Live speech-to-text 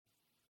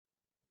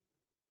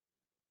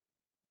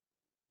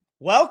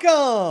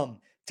Welcome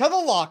to the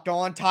Locked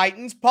On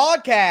Titans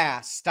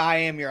podcast. I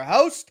am your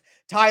host,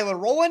 Tyler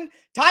Rowland.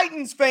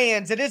 Titans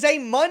fans, it is a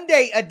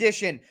Monday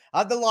edition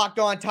of the Locked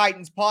On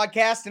Titans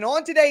podcast. And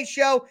on today's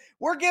show,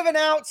 we're giving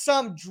out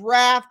some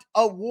draft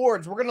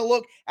awards. We're going to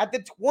look at the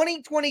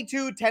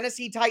 2022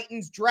 Tennessee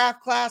Titans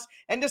draft class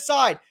and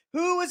decide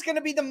who is going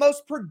to be the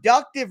most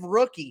productive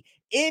rookie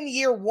in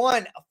year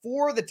one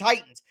for the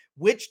Titans.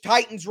 Which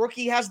Titans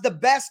rookie has the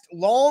best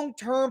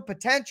long-term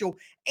potential,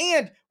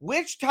 and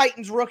which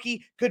Titans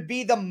rookie could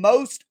be the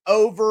most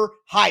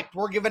overhyped.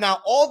 We're giving out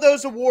all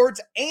those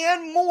awards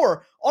and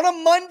more on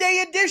a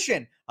Monday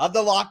edition of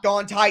the Locked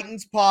On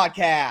Titans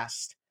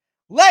podcast.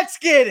 Let's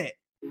get it.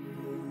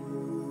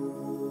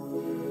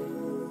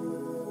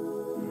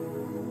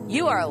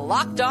 You are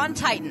Locked On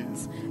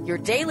Titans, your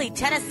daily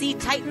Tennessee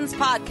Titans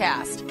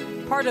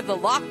podcast, part of the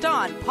Locked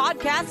On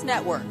Podcast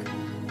Network,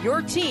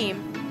 your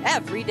team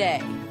every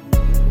day.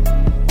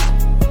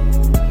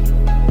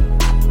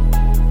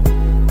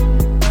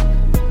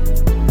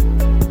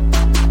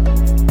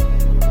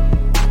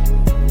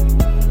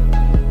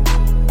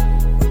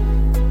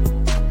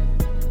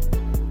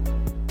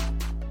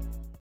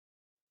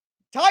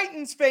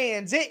 Titans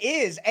fans, it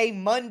is a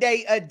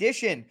Monday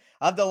edition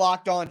of the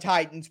Locked On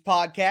Titans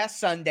podcast,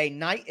 Sunday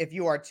night. If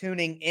you are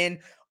tuning in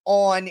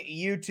on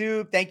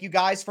YouTube, thank you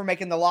guys for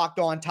making the Locked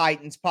On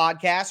Titans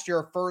podcast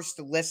your first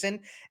listen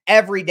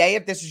every day.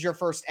 If this is your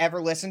first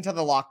ever listen to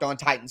the Locked On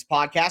Titans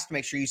podcast,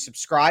 make sure you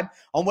subscribe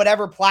on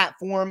whatever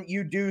platform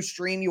you do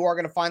stream. You are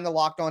going to find the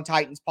Locked On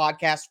Titans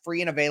podcast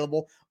free and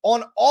available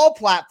on all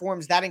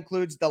platforms. That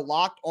includes the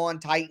Locked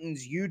On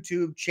Titans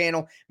YouTube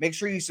channel. Make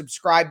sure you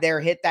subscribe there,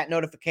 hit that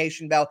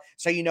notification bell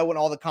so you know when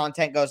all the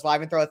content goes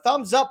live, and throw a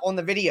thumbs up on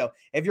the video.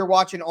 If you're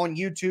watching on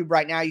YouTube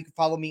right now, you can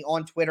follow me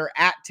on Twitter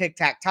at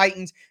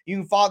TicTacTitans. You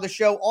can follow the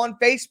show on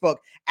Facebook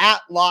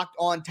at Locked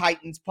On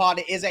Titans Pod.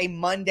 It is a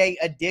Monday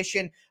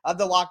edition of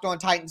the Locked On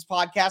Titans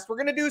podcast. We're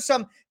going to do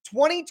some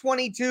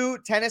 2022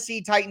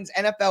 Tennessee Titans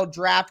NFL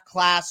draft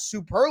class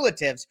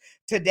superlatives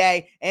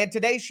today, and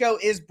today's show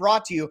is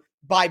brought to you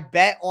by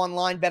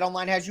BetOnline.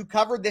 BetOnline has you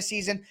covered this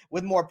season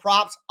with more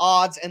props,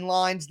 odds, and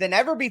lines than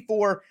ever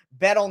before.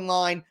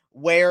 BetOnline,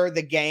 where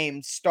the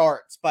game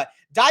starts. But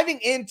diving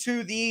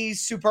into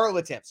these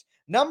superlatives,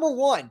 number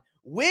one,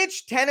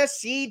 which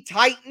Tennessee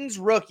Titans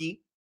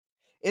rookie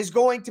is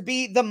going to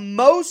be the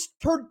most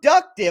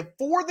productive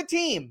for the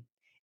team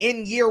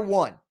in year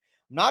one?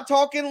 I'm not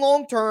talking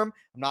long-term.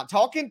 I'm not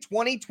talking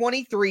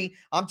 2023.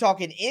 I'm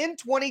talking in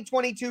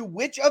 2022.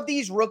 Which of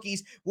these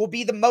rookies will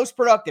be the most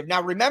productive?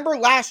 Now, remember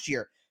last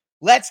year.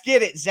 Let's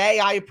get it, Zay.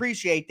 I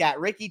appreciate that.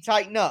 Ricky,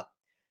 tighten up.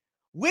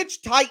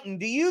 Which Titan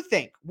do you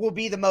think will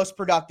be the most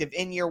productive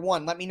in year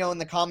one? Let me know in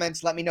the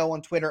comments. Let me know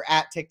on Twitter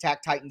at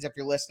TicTacTitans if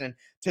you're listening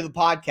to the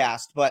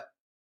podcast. But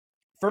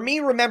for me,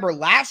 remember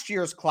last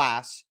year's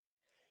class,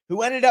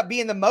 who ended up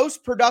being the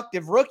most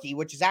productive rookie,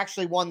 which is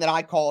actually one that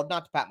I called,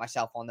 not to pat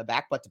myself on the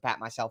back, but to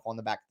pat myself on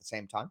the back at the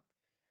same time,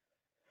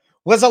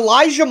 was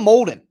Elijah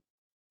Molden,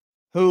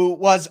 who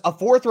was a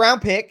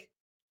fourth-round pick.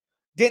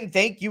 Didn't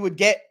think you would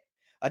get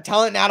a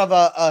ton out of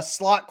a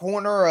slot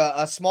corner,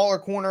 a smaller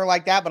corner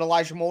like that, but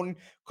Elijah Molden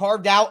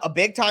carved out a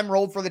big-time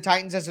role for the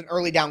Titans as an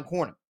early down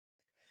corner.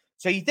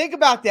 So you think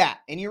about that,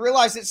 and you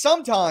realize that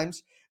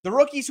sometimes the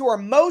rookies who are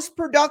most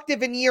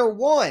productive in year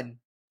one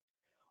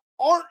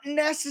aren't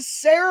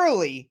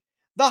necessarily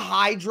the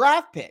high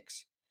draft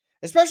picks,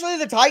 especially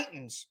the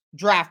Titans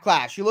draft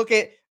class. You look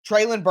at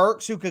Treylon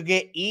Burks, who could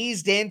get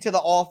eased into the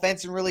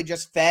offense and really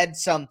just fed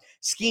some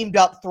schemed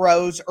up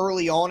throws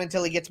early on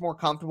until he gets more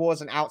comfortable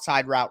as an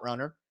outside route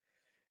runner.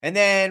 And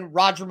then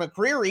Roger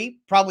McCreary,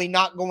 probably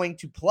not going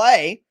to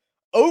play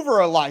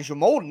over Elijah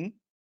Molden.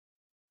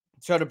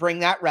 So to bring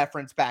that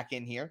reference back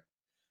in here,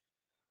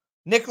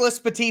 Nicholas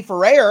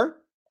Petit-Frere,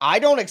 I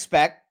don't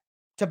expect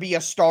to be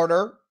a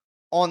starter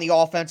on the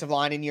offensive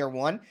line in year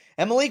one.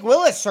 And Malik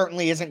Willis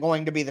certainly isn't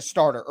going to be the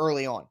starter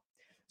early on.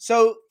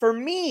 So for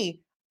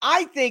me,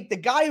 I think the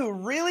guy who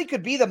really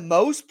could be the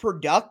most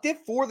productive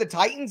for the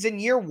Titans in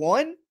year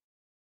one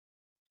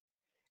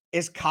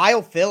is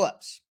Kyle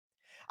Phillips.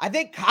 I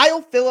think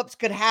Kyle Phillips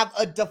could have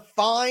a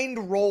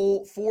defined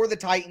role for the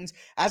Titans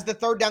as the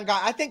third down guy.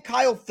 I think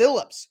Kyle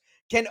Phillips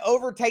can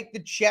overtake the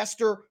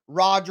Chester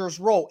Rogers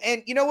role.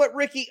 And you know what,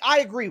 Ricky? I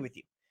agree with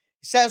you.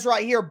 It says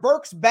right here,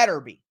 Burks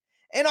better be.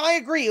 And I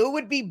agree, it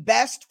would be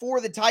best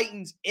for the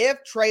Titans if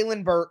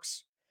Treylon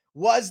Burks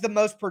was the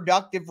most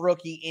productive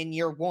rookie in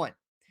year one.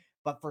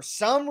 But for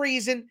some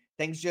reason,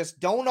 things just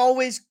don't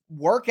always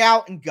work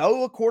out and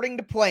go according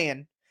to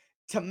plan.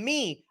 To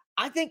me,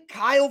 I think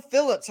Kyle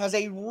Phillips has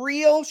a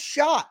real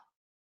shot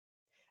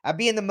at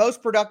being the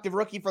most productive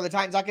rookie for the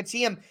Titans. I could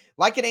see him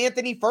like an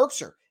Anthony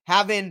Firkser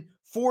having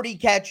 40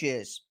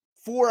 catches,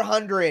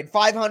 400,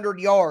 500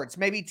 yards,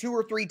 maybe 2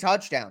 or 3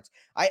 touchdowns.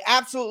 I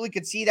absolutely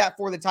could see that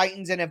for the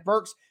Titans. And if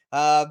Burks,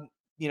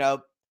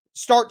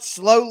 starts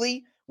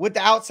slowly with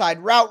the outside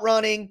route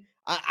running,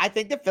 I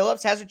think that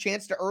Phillips has a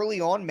chance to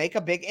early on make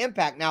a big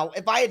impact. Now,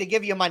 if I had to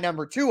give you my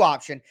number 2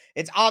 option,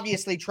 it's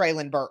obviously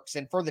Treylon Burks.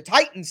 And for the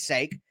Titans'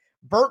 sake,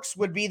 Burks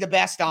would be the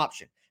best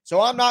option.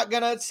 So I'm not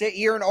going to sit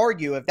here and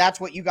argue if that's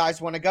what you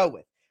guys want to go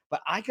with.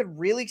 But I could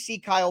really see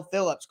Kyle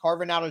Phillips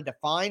carving out a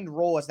defined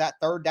role as that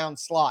third down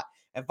slot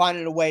and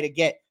finding a way to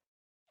get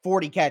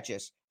 40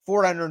 catches,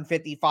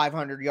 450,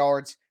 500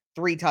 yards,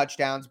 3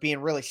 touchdowns, being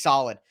really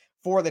solid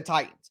for the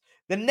Titans.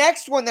 The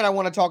next one that I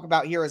want to talk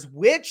about here is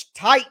which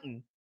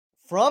Titan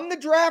from the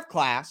draft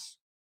class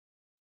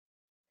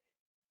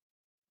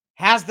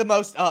has the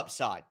most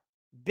upside.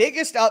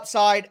 Biggest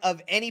upside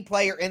of any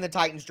player in the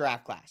Titans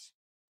draft class.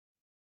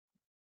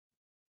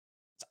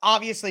 It's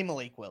obviously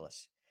Malik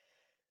Willis.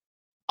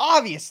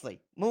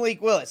 Obviously,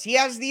 Malik Willis. He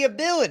has the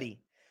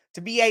ability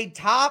to be a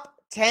top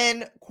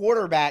 10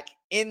 quarterback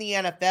in the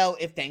NFL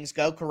if things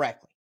go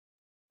correctly.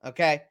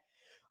 Okay?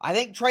 I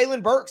think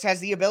Treylon Burks has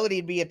the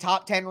ability to be a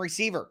top 10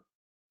 receiver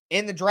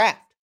in the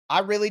draft.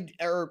 In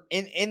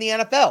the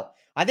NFL.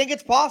 I think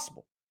it's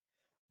possible.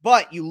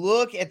 But you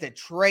look at the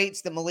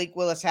traits that Malik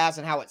Willis has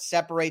and how it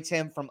separates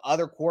him from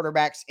other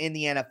quarterbacks in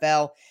the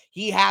NFL.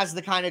 He has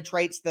the kind of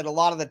traits that a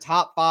lot of the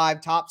top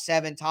 5, top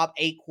 7, top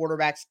 8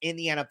 quarterbacks in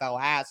the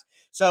NFL has.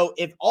 So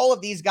if all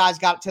of these guys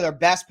got to their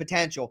best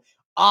potential,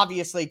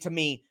 obviously to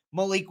me,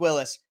 Malik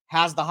Willis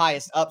has the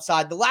highest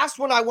upside. The last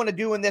one I want to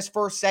do in this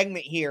first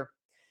segment here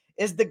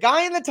is the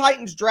guy in the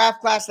Titans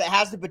draft class that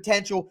has the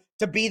potential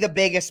to be the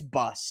biggest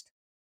bust.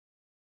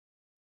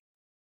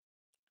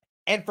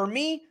 And for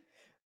me,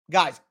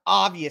 guys,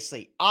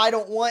 obviously, I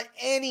don't want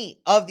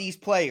any of these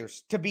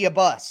players to be a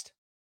bust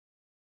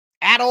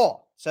at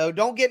all. So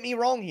don't get me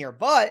wrong here.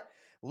 But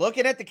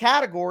looking at the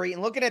category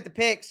and looking at the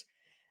picks,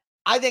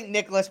 I think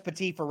Nicholas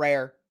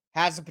Petit-Frere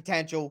has the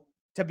potential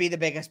to be the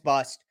biggest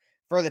bust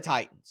for the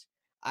Titans.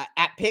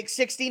 At pick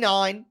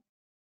 69,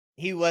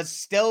 he was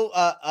still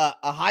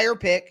a higher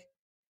pick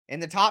in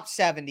the top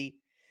 70.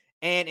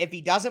 And if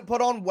he doesn't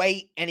put on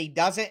weight and he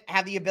doesn't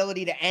have the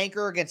ability to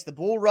anchor against the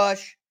bull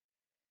rush,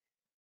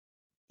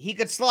 he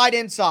could slide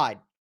inside,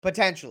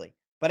 potentially.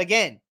 But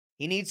again,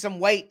 he needs some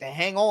weight to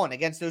hang on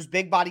against those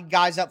big-bodied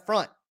guys up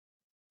front.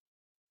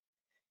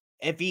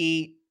 If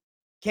he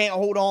can't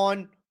hold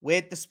on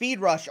with the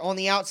speed rush on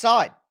the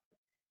outside,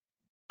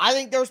 I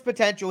think there's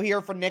potential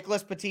here for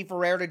Nicholas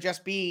Petit-Frere to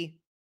just be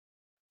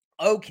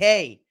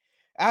okay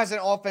as an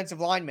offensive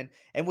lineman.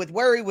 And with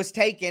where he was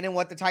taken and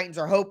what the Titans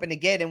are hoping to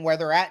get and where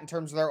they're at in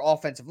terms of their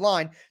offensive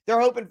line,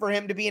 they're hoping for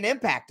him to be an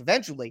impact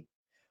eventually.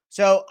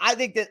 So I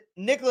think that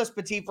Nicholas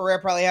Petit-Frere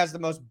probably has the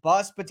most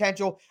bust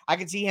potential. I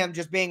can see him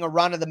just being a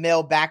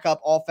run-of-the-mill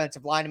backup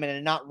offensive lineman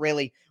and not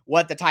really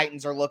what the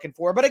Titans are looking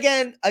for. But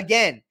again,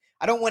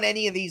 I don't want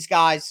any of these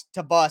guys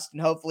to bust,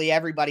 and hopefully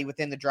everybody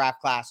within the draft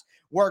class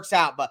works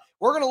out. But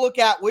we're going to look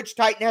at which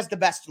Titan has the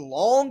best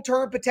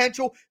long-term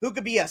potential, who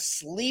could be a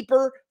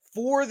sleeper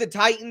for the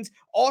Titans.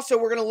 Also,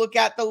 we're going to look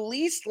at the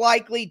least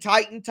likely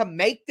Titan to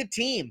make the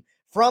team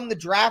from the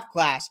draft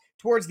class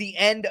towards the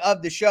end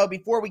of the show.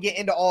 Before we get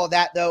into all of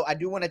that, though, I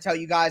do want to tell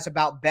you guys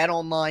about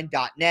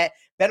betonline.net.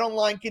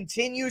 BetOnline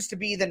continues to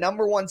be the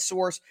number one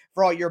source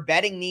for all your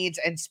betting needs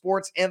and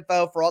sports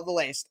info for all the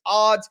latest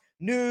odds,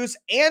 news,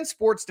 and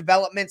sports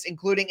developments,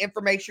 including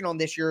information on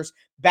this year's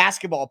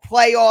basketball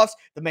playoffs,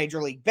 the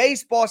Major League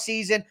Baseball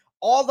season,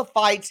 all the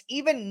fights,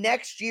 even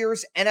next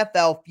year's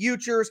NFL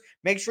futures.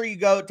 Make sure you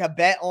go to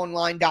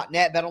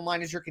betonline.net.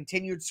 BetOnline is your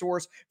continued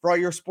source for all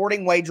your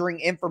sporting wagering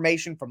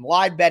information, from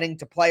live betting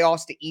to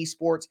playoffs to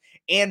esports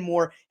and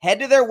more. Head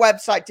to their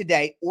website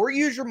today or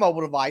use your mobile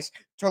device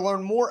to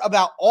learn more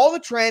about all the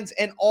trends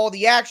and all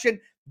the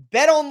action.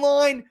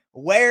 BetOnline,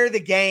 where the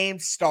game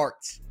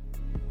starts.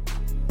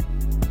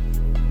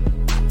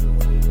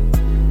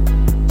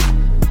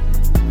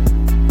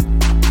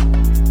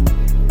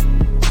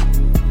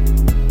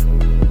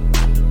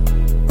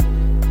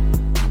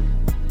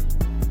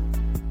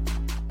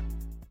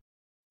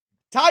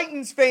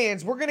 Titans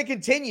fans, we're going to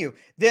continue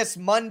this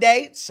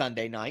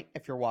Sunday night,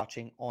 if you're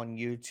watching on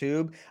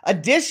YouTube,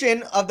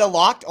 edition of the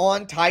Locked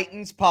On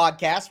Titans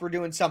podcast. We're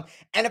doing some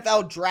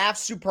NFL draft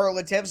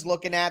superlatives,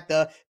 looking at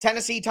the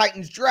Tennessee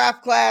Titans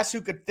draft class,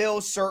 who could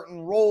fill certain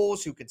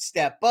roles, who could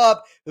step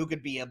up, who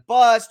could be a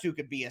bust, who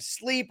could be a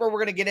sleeper. We're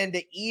going to get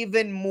into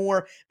even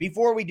more.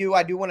 Before we do,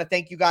 I do want to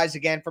thank you guys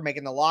again for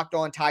making the Locked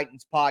On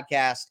Titans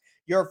podcast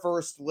your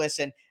first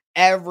listen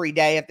every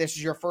day. If this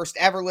is your first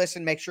ever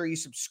listen, make sure you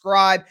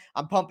subscribe.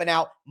 I'm pumping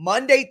out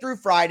Monday through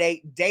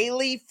Friday,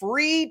 daily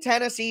free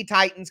Tennessee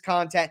Titans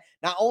content,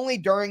 not only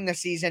during the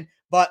season,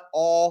 but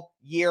all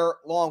year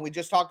long. We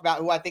just talked about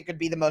who I think could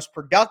be the most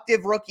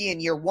productive rookie in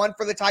year one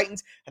for the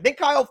Titans. I think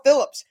Kyle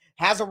Phillips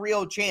has a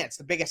real chance.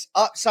 The biggest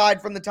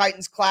upside from the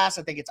Titans class,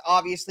 I think it's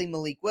obviously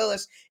Malik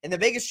Willis. And the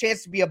biggest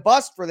chance to be a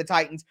bust for the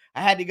Titans,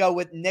 I had to go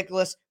with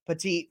Nicholas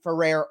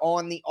Petit-Frere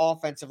on the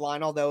offensive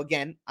line. Although,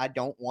 again, I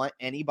don't want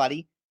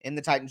anybody in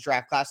the Titans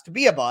draft class to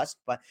be a bust.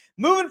 But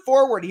moving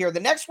forward here, the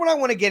next one I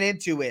want to get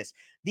into is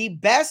the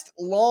best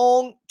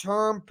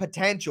long-term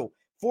potential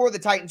for the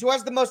Titans. Who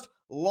has the most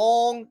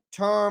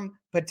long-term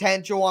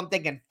potential? I'm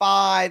thinking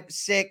 5,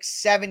 6,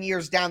 7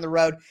 years down the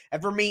road.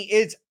 And for me,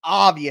 it's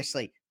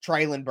obviously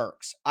Treylon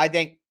Burks. I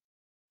think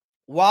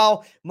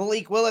while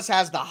Malik Willis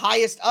has the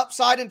highest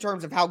upside in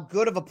terms of how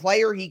good of a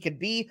player he could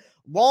be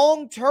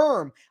long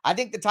term, I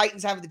think the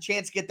Titans have the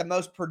chance to get the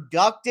most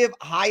productive,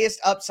 highest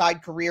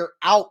upside career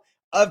out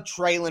of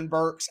Treylon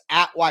Burks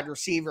at wide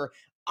receiver.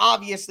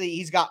 Obviously,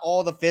 he's got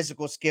all the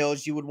physical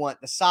skills you would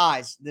want: the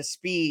size, the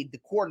speed, the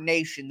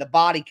coordination, the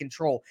body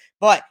control.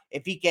 But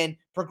if he can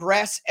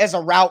progress as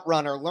a route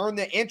runner, learn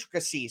the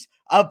intricacies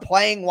of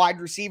playing wide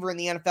receiver in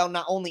the NFL,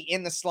 not only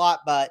in the slot,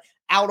 but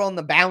out on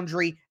the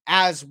boundary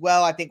as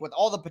well. I think with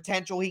all the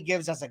potential he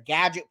gives as a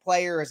gadget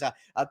player, as a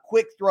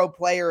quick throw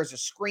player, as a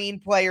screen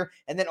player,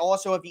 and then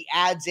also if he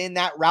adds in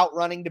that route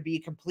running to be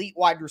a complete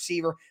wide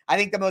receiver, I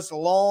think the most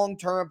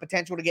long-term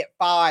potential to get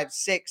 5,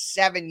 6,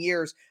 7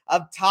 years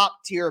of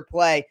top-tier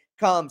play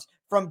comes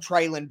from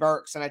Treylon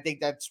Burks. And I think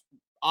that's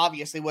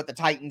obviously what the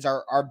Titans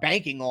are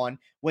banking on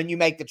when you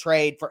make the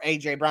trade for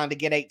A.J. Brown to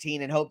get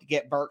 18 and hope to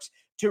get Burks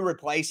to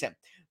replace him.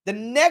 The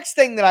next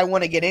thing that I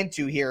want to get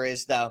into here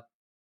is, though,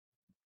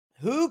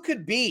 who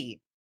could be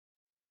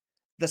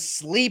the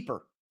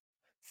sleeper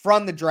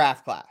from the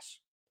draft class?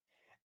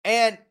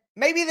 And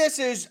maybe this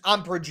is,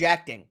 I'm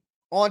projecting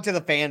onto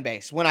the fan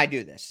base when I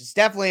do this. It's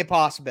definitely a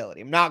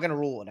possibility. I'm not going to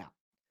rule it out.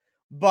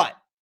 But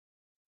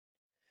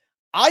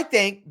I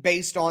think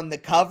based on the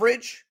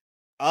coverage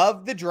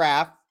of the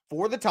draft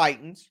for the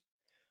Titans,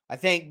 I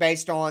think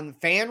based on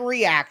fan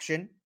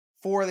reaction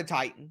for the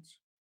Titans,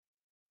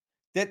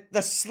 that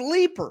the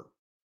sleeper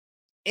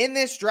in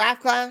this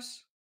draft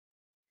class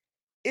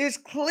is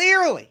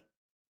clearly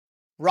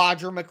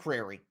Roger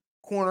McCreary,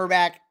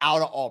 cornerback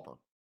out of Auburn.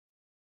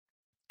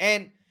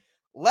 And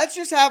let's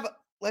just have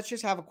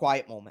a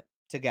quiet moment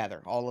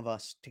together, all of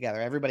us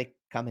together. Everybody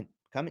come in.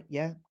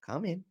 Yeah,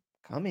 come in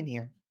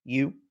here.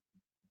 You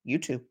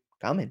too,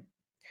 come in.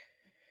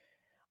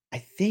 I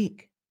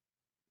think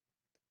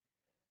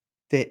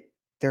that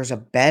there's a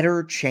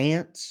better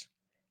chance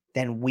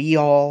than we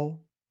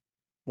all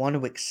want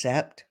to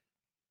accept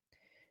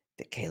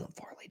that Caleb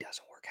Farley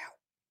doesn't work out.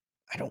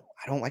 I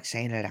don't like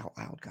saying it out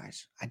loud,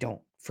 guys. I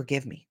don't.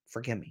 Forgive me.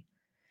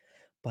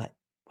 But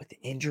with the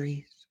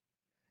injuries,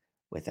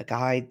 with a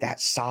guy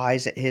that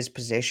size at his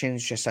position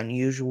is just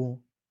unusual.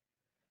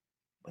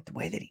 With the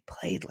way that he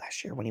played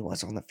last year when he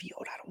was on the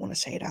field, I don't want to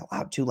say it out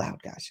loud, too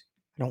loud, guys.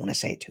 I don't want to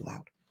say it too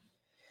loud.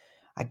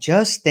 I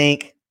just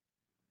think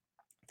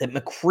that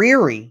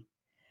McCreary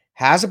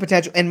has a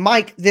potential. And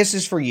Mike, this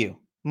is for you.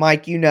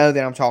 Mike, you know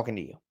that I'm talking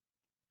to you.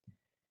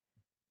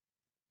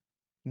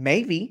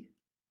 Maybe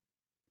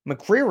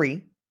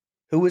McCreary,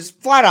 who was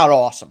flat out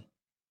awesome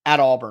at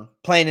Auburn,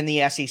 playing in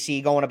the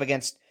SEC, going up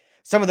against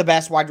some of the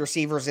best wide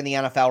receivers in the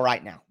NFL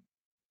right now.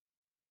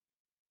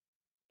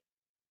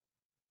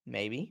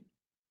 Maybe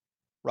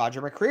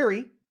Roger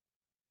McCreary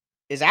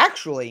is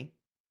actually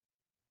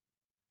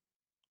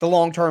the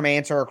long-term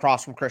answer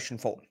across from Christian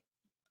Fulton.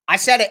 I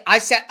said it.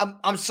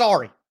 I'm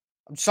sorry.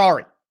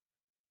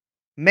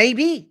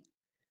 Maybe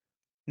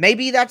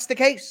that's the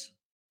case.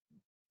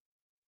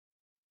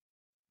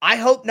 I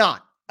hope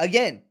not.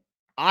 Again,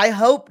 I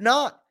hope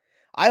not.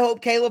 I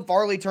hope Caleb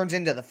Farley turns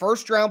into the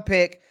first-round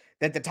pick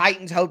that the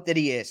Titans hope that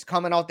he is,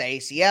 coming off the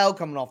ACL,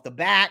 coming off the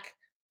back.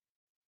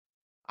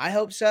 I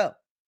hope so.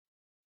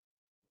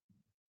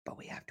 But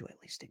we have to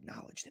at least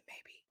acknowledge that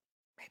maybe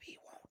he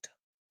won't.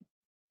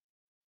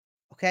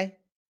 Okay,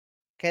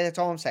 that's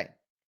all I'm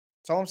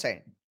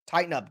saying.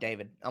 Tighten up,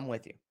 David. I'm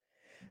with you.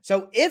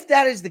 So if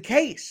that is the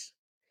case,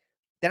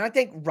 then I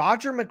think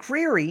Roger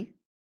McCreary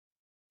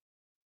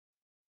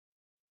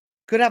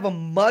could have a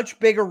much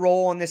bigger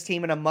role on this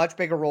team and a much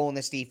bigger role in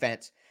this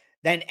defense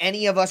than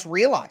any of us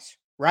realize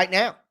right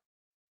now.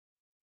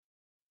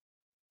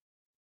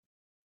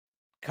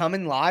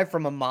 Coming live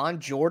from Amman,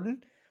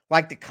 Jordan,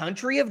 like the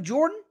country of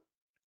Jordan?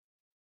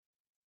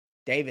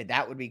 David,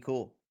 that would be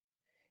cool.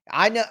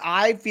 I know,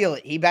 I feel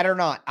it. He better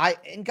not.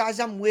 And guys,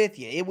 I'm with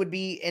you. It would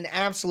be an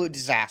absolute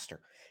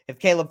disaster if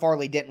Caleb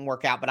Farley didn't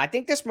work out. But I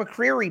think this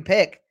McCreary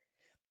pick,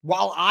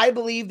 while I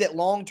believe that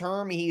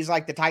long-term he's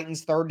like the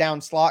Titans' third down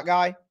slot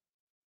guy,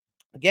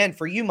 again,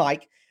 for you,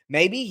 Mike,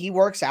 maybe he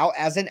works out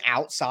as an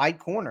outside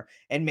corner.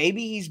 And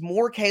maybe he's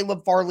more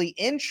Caleb Farley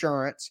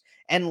insurance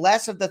and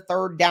less of the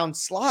third down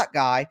slot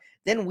guy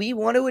than we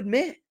want to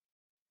admit.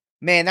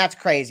 Man, that's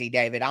crazy,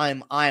 David.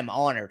 I'm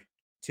honored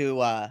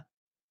to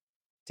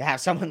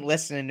have someone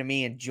listening to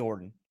me in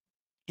Jordan.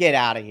 Get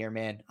out of here,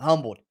 man.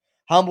 Humbled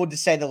to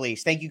say the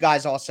least. Thank you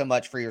guys all so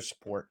much for your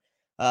support.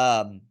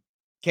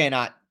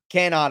 Cannot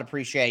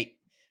appreciate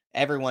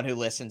everyone who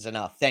listens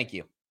enough. Thank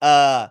you.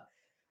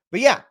 But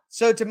yeah,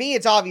 so to me,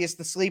 it's obvious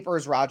the sleeper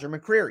is Roger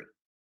McCreary.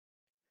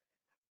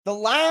 The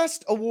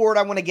last award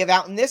I want to give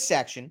out in this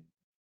section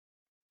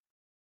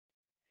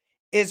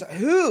is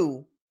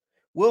who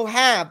will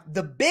have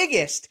the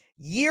biggest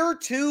year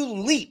 2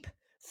 leap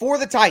for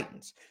the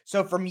Titans.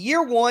 So from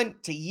year 1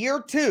 to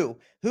year 2,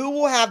 who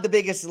will have the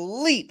biggest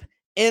leap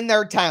in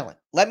their talent?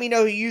 Let me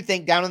know who you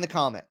think down in the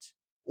comments,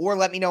 or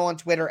let me know on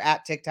Twitter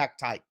at TikTok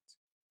Titans.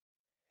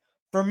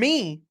 For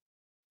me,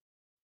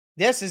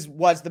 this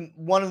was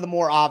one of the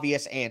more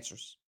obvious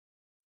answers.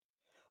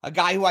 A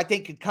guy who I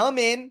think could come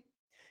in,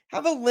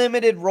 have a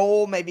limited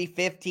role, maybe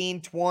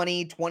 15,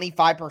 20,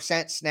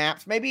 25%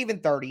 snaps, maybe even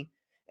 30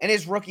 in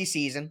his rookie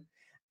season,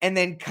 and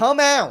then come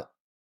out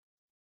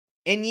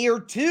in year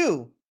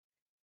 2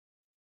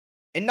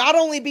 and not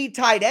only be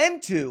tight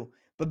end 2,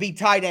 but be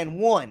tight end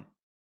 1.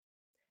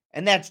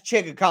 And that's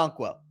Chig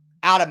Okonkwo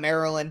out of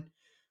Maryland.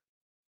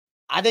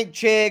 I think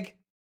Chig,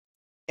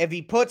 if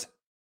he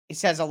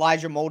says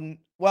Elijah Molden.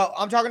 Well,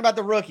 I'm talking about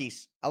the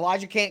rookies.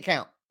 Elijah can't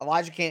count.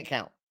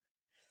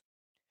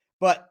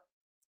 But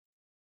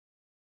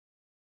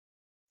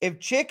if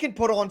Chig can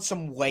put on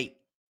some weight,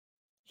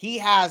 he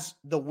has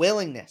the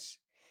willingness,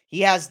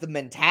 he has the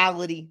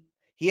mentality,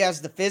 he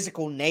has the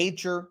physical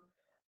nature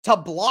to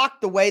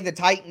block the way the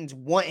Titans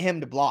want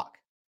him to block.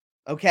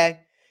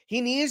 Okay?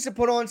 He needs to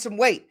put on some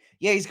weight.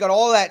 Yeah, he's got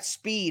all that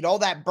speed, all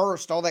that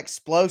burst, all that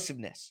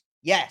explosiveness.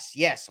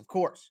 Yes, of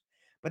course.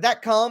 But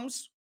that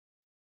comes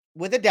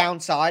with a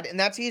downside, and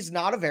that's he's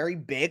not a very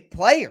big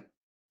player.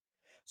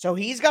 So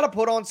he's got to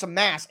put on some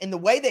mass. And the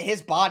way that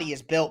his body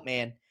is built,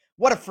 man,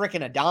 what a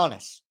freaking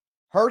Adonis.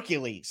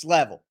 Hercules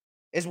level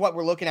is what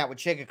we're looking at with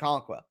Chig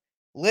Okonkwo.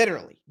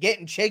 Literally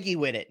getting chiggy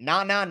with it.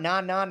 Nah.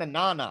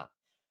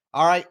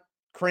 All right,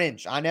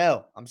 cringe. I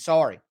know. I'm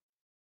sorry.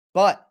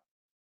 But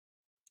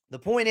the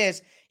point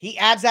is, he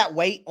adds that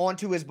weight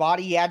onto his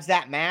body. He adds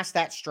that mass,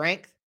 that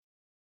strength.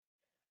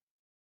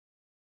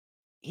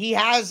 He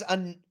has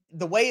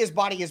the way his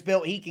body is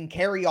built, he can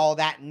carry all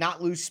that and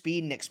not lose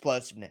speed and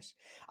explosiveness.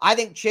 I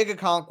think Chig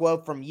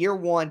Okonkwo from year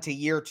 1 to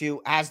year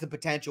 2 has the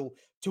potential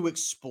to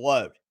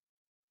explode.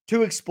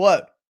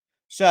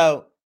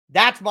 So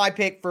that's my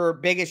pick for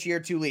biggest year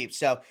 2 leap.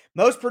 So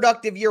most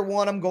productive year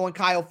 1, I'm going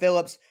Kyle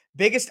Phillips.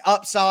 Biggest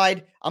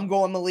upside, I'm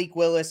going Malik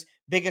Willis.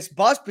 Biggest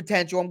bust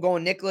potential, I'm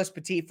going Nicholas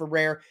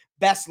Petit-Frere.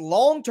 Best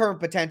long-term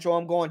potential,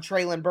 I'm going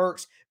Treylon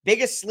Burks.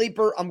 Biggest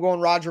sleeper, I'm going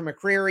Roger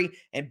McCreary.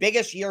 And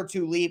biggest year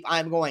 2 leap,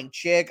 I'm going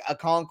Chig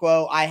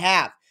Okonkwo. I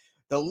have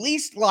the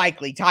least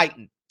likely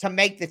Titan to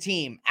make the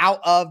team out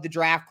of the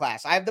draft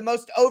class. I have the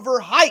most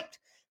overhyped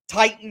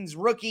Titans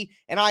rookie,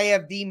 and I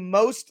have the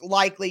most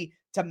likely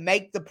to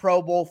make the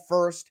Pro Bowl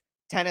first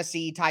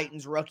Tennessee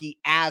Titans rookie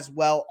as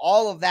well.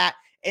 All of that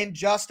in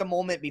just a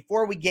moment.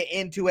 Before we get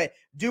into it,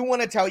 do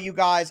want to tell you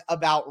guys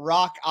about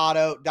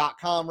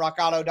rockauto.com.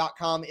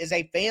 Rockauto.com is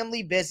a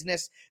family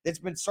business that's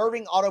been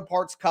serving auto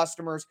parts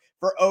customers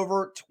for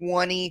over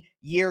 20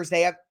 years.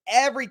 They have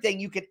everything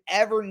you could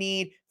ever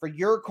need for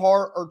your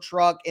car or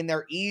truck in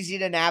their easy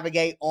to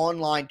navigate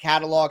online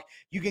catalog.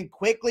 You can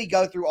quickly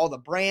go through all the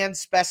brands,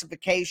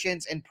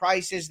 specifications, and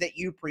prices that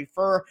you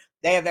prefer.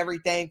 They have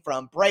everything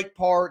from brake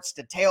parts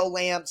to tail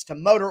lamps to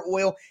motor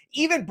oil,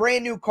 even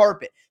brand new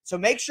carpet. So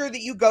make sure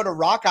that you go to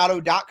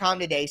rockauto.com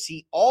today,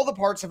 see all the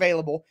parts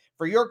available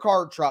for your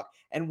car or truck.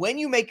 And when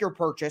you make your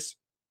purchase,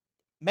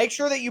 make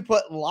sure that you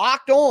put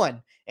Locked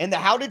On in the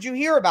How Did You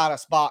Hear About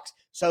Us box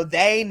so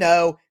they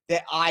know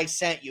that I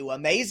sent you.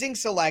 Amazing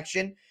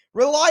selection,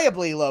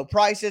 reliably low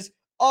prices,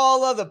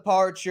 all of the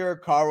parts your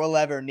car will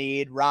ever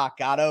need.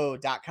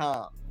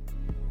 rockauto.com.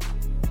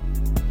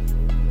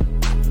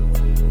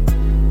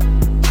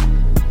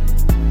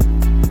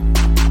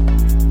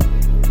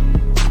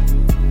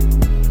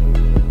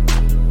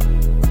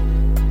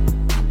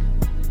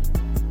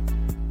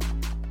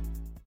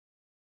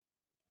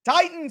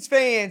 Titans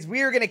fans,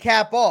 we are going to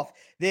cap off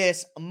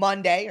this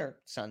Monday or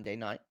Sunday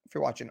night, if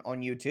you're watching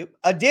on YouTube,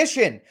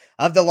 edition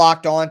of the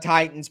Locked On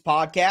Titans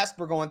podcast.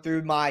 We're going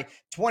through my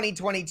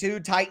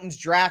 2022 Titans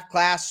draft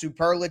class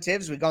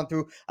superlatives. We've gone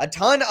through a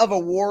ton of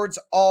awards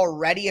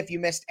already. If you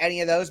missed any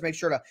of those, make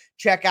sure to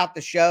check out the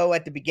show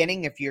at the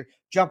beginning. If you're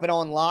jumping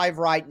on live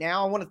right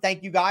now, I want to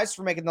thank you guys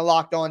for making the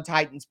Locked On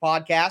Titans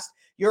podcast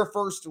your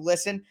first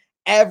listen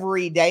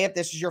every day. If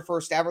this is your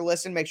first ever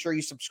listen, make sure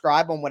you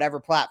subscribe on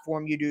whatever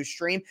platform you do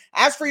stream.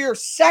 As for your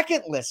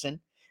second listen,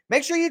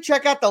 make sure you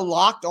check out the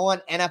Locked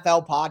On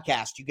NFL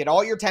podcast. You get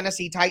all your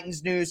Tennessee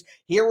Titans news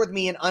here with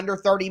me in under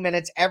 30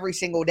 minutes every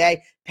single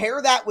day.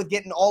 Pair that with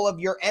getting all of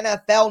your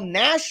NFL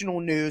national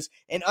news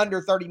in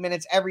under 30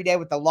 minutes every day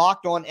with the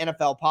Locked On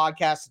NFL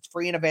podcast. It's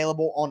free and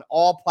available on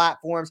all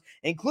platforms,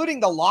 including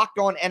the Locked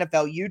On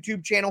NFL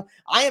YouTube channel.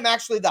 I am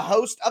actually the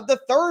host of the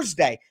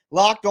Thursday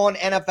Locked On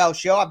NFL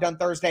show. I've done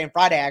Thursday and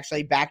Friday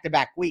actually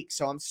back-to-back weeks,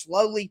 so I'm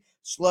slowly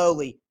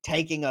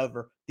taking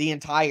over the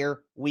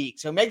entire week.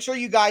 So make sure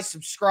you guys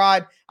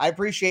subscribe. I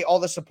appreciate all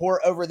the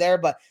support over there,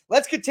 but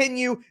let's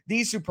continue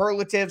these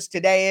superlatives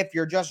today. If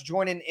you're just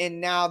joining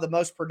in now, the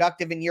most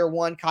productive in year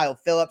 1, Kyle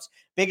Phillips.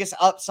 Biggest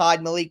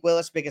upside, Malik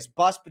Willis. Biggest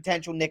bust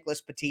potential,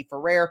 Nicholas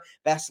Petit-Frere.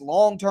 Best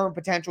long-term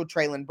potential,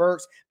 Treylon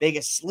Burks.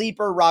 Biggest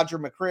sleeper, Roger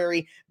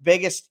McCreary.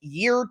 Biggest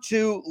year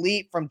 2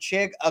 leap from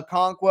Chig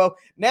Okonkwo.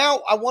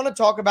 Now, I want to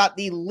talk about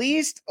the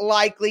least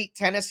likely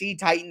Tennessee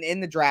Titan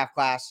in the draft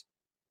class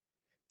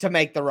to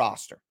make the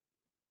roster.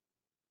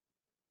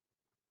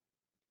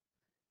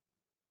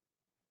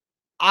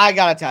 I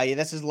got to tell you,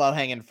 this is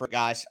low-hanging fruit,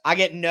 guys. I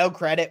get no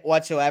credit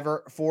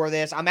whatsoever for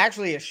this. I'm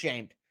actually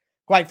ashamed,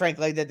 quite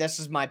frankly, that this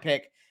is my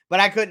pick, but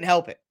I couldn't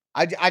help it.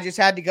 I just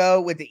had to go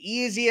with the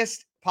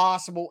easiest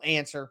possible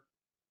answer,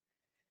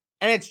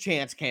 and it's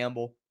Chance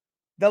Campbell.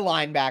 the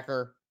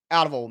linebacker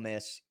out of Ole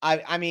Miss.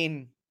 I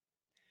mean,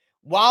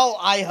 while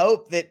I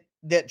hope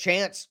that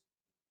Chance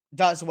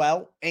does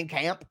well in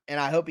camp, and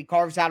I hope he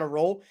carves out a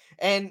role,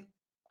 and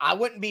I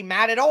wouldn't be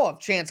mad at all if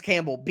Chance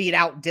Campbell beat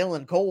out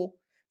Dylan Cole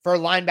for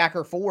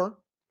linebacker 4.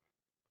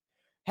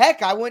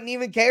 Heck, I wouldn't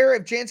even care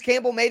if Chance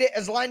Campbell made it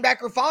as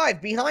linebacker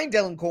 5 behind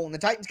Dylan Cole, and the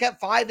Titans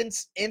kept 5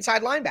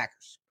 inside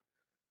linebackers.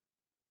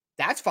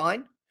 That's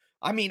fine.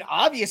 I mean,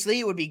 obviously,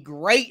 it would be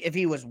great if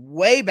he was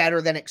way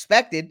better than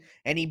expected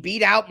and he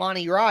beat out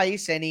Monty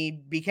Rice and he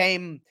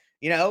became,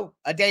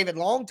 a David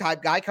Long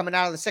type guy coming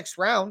out of the 6th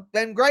round.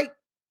 Then great.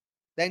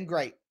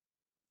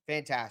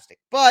 Fantastic.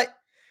 But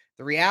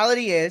the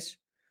reality is,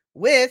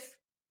 with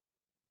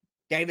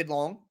David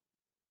Long,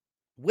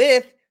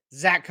 with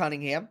Zach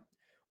Cunningham,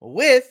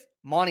 with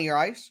Monty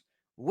Rice,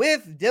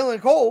 with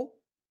Dylan Cole,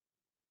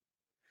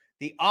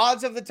 the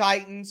odds of the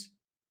Titans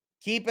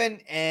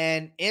keeping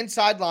an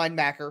inside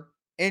linebacker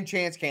in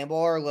Chance Campbell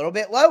are a little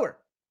bit lower.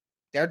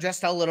 They're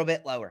just a little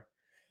bit lower.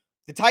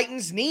 The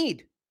Titans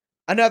need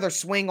another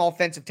swing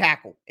offensive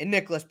tackle in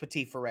Nicholas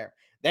Petit-Frere.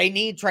 They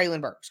need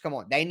Treylon Burks. Come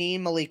on. They need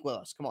Malik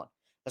Willis. Come on.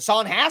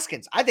 Hassan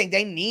Haskins. I think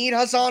they need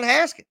Hassan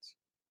Haskins.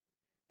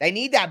 They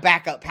need that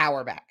backup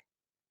power back.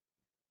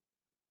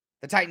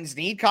 The Titans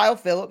need Kyle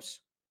Phillips.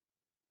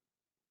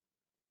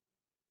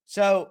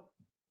 So,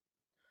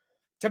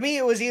 to me,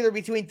 it was either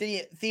between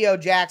Theo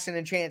Jackson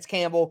and Chance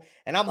Campbell,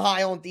 and I'm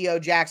high on Theo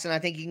Jackson. I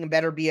think he can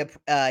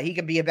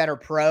be a better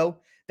pro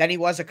than he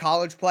was a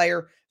college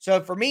player.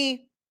 So for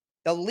me,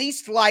 the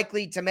least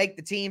likely to make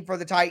the team for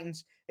the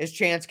Titans is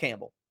Chance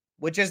Campbell,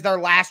 which is their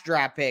last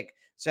draft pick.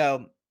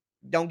 So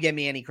don't give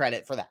me any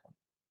credit for that one.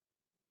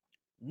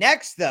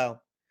 Next, though,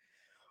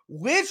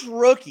 which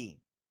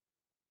rookie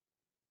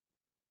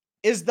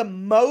is the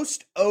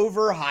most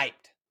overhyped?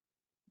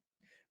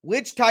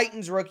 Which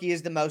Titans rookie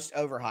is the most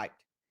overhyped?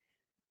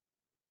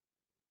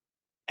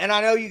 And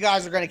I know you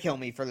guys are going to kill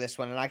me for this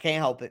one, and I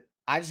can't help it.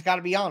 I just got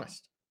to be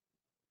honest.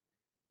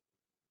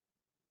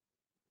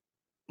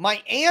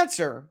 My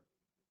answer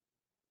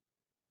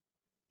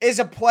is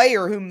a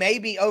player who may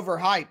be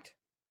overhyped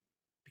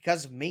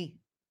because of me.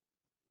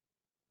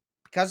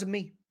 Because of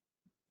me.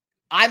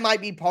 I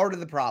might be part of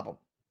the problem.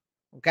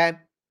 Okay?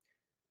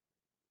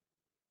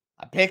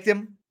 I picked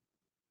him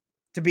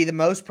to be the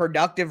most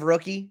productive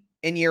rookie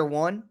in year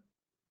 1.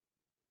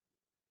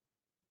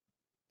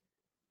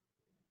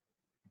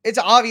 It's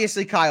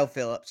obviously Kyle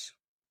Phillips.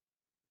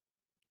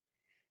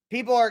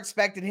 People are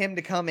expecting him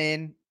to come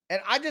in,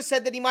 and I just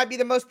said that he might be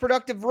the most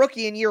productive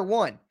rookie in year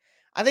 1.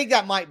 I think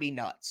that might be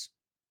nuts.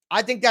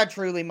 I think that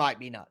truly might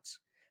be nuts.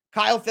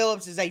 Kyle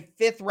Phillips is a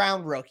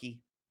 5th-round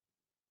rookie,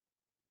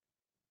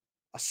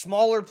 a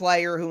smaller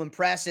player who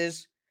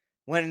impresses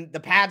when the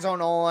pads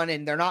aren't on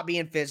and they're not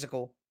being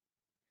physical.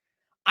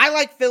 I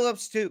like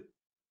Phillips too.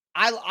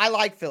 I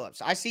like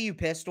Phillips. I see you,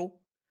 Pistol.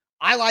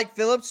 I like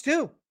Phillips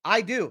too.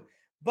 I do.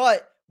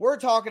 But we're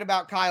talking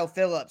about Kyle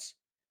Phillips.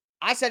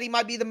 I said he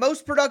might be the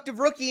most productive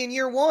rookie in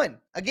year 1.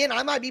 Again,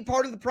 I might be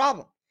part of the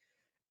problem.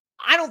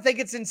 I don't think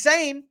it's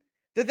insane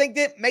to think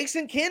that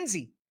Mason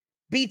Kinsey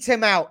beats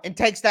him out and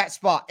takes that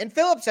spot. And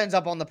Phillips ends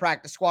up on the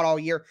practice squad all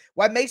year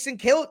while Mason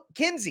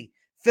Kinsey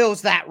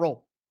fills that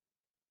role.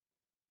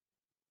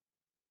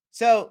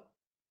 So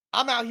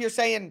I'm out here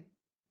saying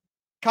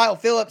Kyle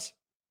Phillips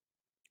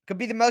could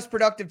be the most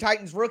productive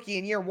Titans rookie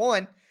in year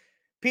 1.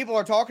 People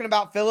are talking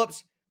about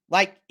Phillips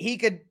like he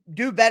could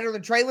do better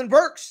than Treylon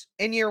Burks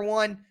in year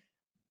 1.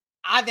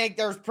 I think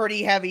there's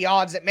pretty heavy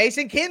odds that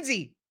Mason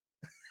Kinsey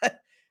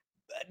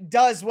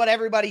does what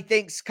everybody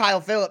thinks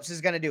Kyle Phillips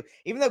is going to do.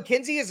 Even though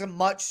Kinsey is a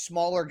much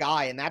smaller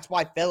guy, and that's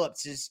why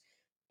Phillips is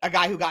a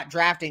guy who got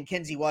drafted and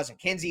Kinsey wasn't.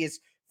 Kinsey is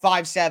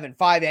 5'7",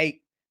 5'8".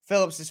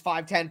 Phillips is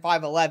 5'10",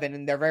 5'11",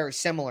 and they're very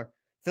similar.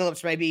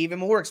 Phillips may be even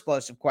more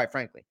explosive, quite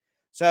frankly.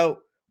 So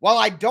while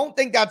I don't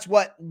think that's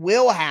what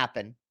will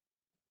happen,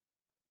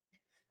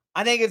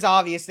 I think it's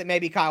obvious that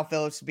maybe Kyle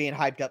Phillips is being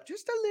hyped up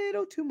just a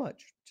little too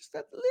much. Just a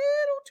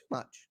little too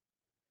much.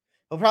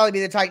 He'll probably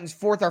be the Titans'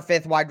 4th or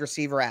 5th wide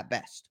receiver at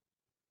best.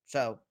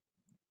 So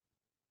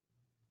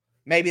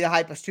maybe the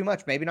hype was too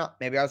much. Maybe not.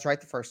 Maybe I was right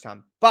the first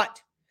time.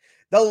 But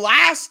the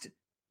last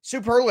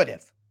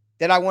superlative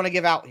that I want to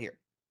give out here.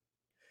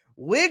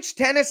 Which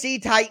Tennessee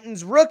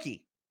Titans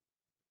rookie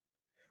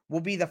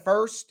will be the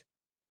first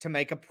to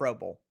make a Pro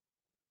Bowl?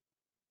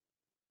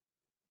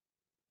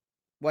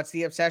 What's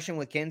the obsession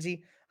with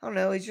Kinsey? I don't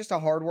know. He's just a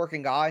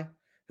hardworking guy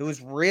who was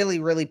really,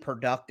 really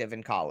productive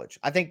in college.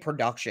 I think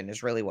production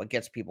is really what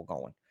gets people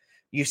going.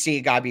 You see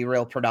a guy be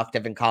real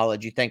productive in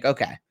college, you think,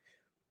 okay,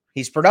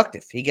 he's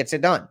productive. He gets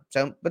it done.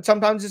 But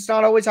sometimes it's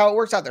not always how it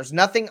works out. There's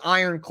nothing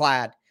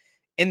ironclad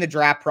in the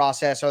draft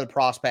process or the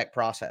prospect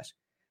process.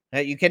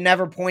 You can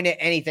never point at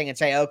anything and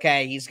say,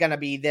 okay, he's going to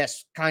be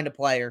this kind of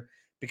player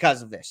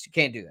because of this. You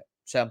can't do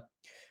that.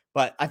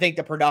 But I think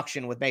the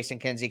production with Mason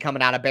Kinsey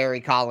coming out of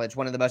Berry College,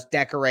 one of the most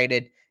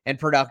decorated and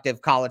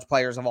productive college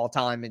players of all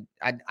time, and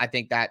I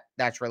think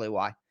that's really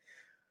why.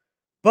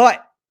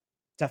 But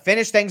to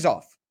finish things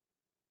off,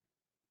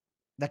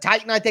 the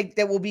Titan I think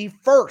that will be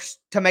first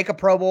to make a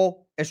Pro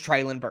Bowl is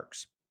Treylon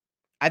Burks.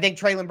 I think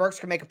Treylon Burks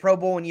can make a Pro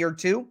Bowl in year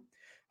 2.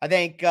 I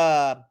think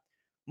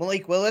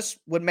Malik Willis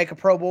would make a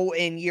Pro Bowl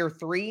in year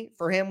 3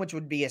 for him, which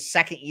would be his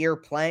second year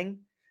playing,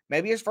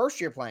 maybe his first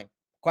year playing,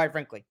 quite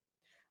frankly.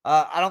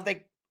 I don't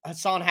think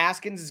Hassan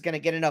Haskins is going to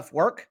get enough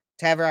work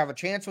to ever have a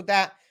chance with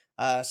that.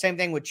 Same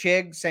thing with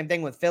Chig. Same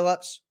thing with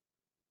Phillips.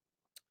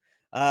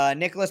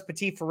 Nicholas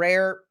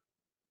Petit-Frere,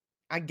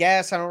 I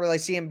guess I don't really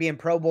see him being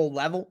Pro Bowl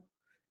level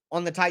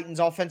on the Titans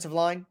offensive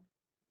line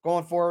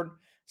going forward.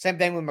 Same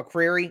thing with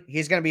McCreary.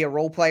 He's going to be a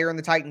role player in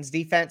the Titans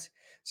defense.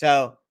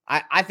 So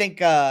I think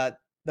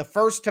the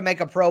first to make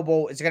a Pro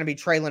Bowl is going to be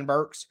Treylon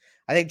Burks.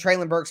 I think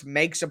Treylon Burks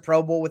makes a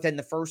Pro Bowl within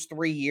the first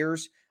 3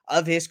 years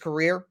of his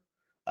career.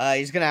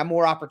 He's going to have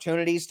more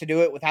opportunities to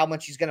do it with how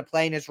much he's going to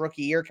play in his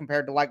rookie year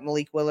compared to like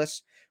Malik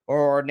Willis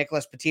or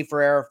Nicholas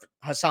Petit-Frere,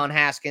 Hassan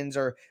Haskins,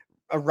 or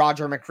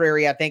Roger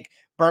McCreary. I think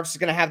Burks is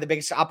going to have the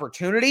biggest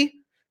opportunity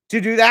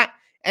to do that.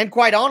 And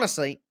quite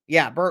honestly,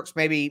 yeah, Burks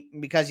maybe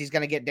because he's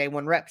going to get day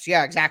 1 reps.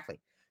 Yeah, exactly.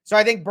 So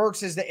I think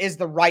Burks is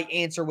the right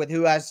answer with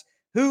who has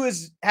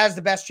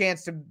the best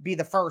chance to be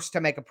the first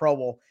to make a Pro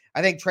Bowl.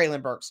 I think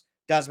Treylon Burks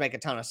does make a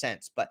ton of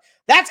sense. But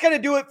that's going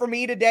to do it for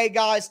me today,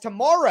 guys.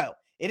 Tomorrow,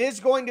 it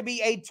is going to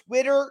be a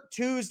Twitter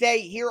Tuesday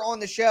here on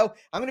the show.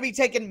 I'm going to be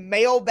taking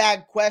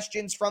mailbag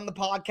questions from the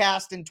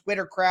podcast and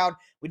Twitter crowd.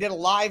 We did a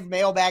live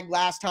mailbag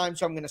last time,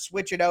 so I'm going to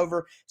switch it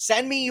over.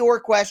 Send me your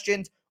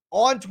questions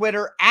on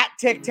Twitter at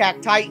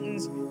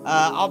TicTacTitans.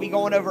 I'll be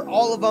going over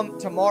all of them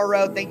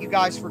tomorrow. Thank you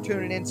guys for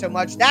tuning in so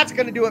much. That's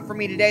going to do it for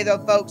me today,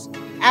 though, folks.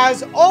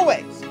 As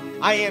always,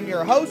 I am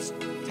your host,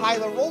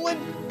 Tyler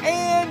Rowland,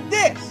 and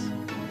this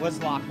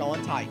was Locked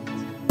On Titans.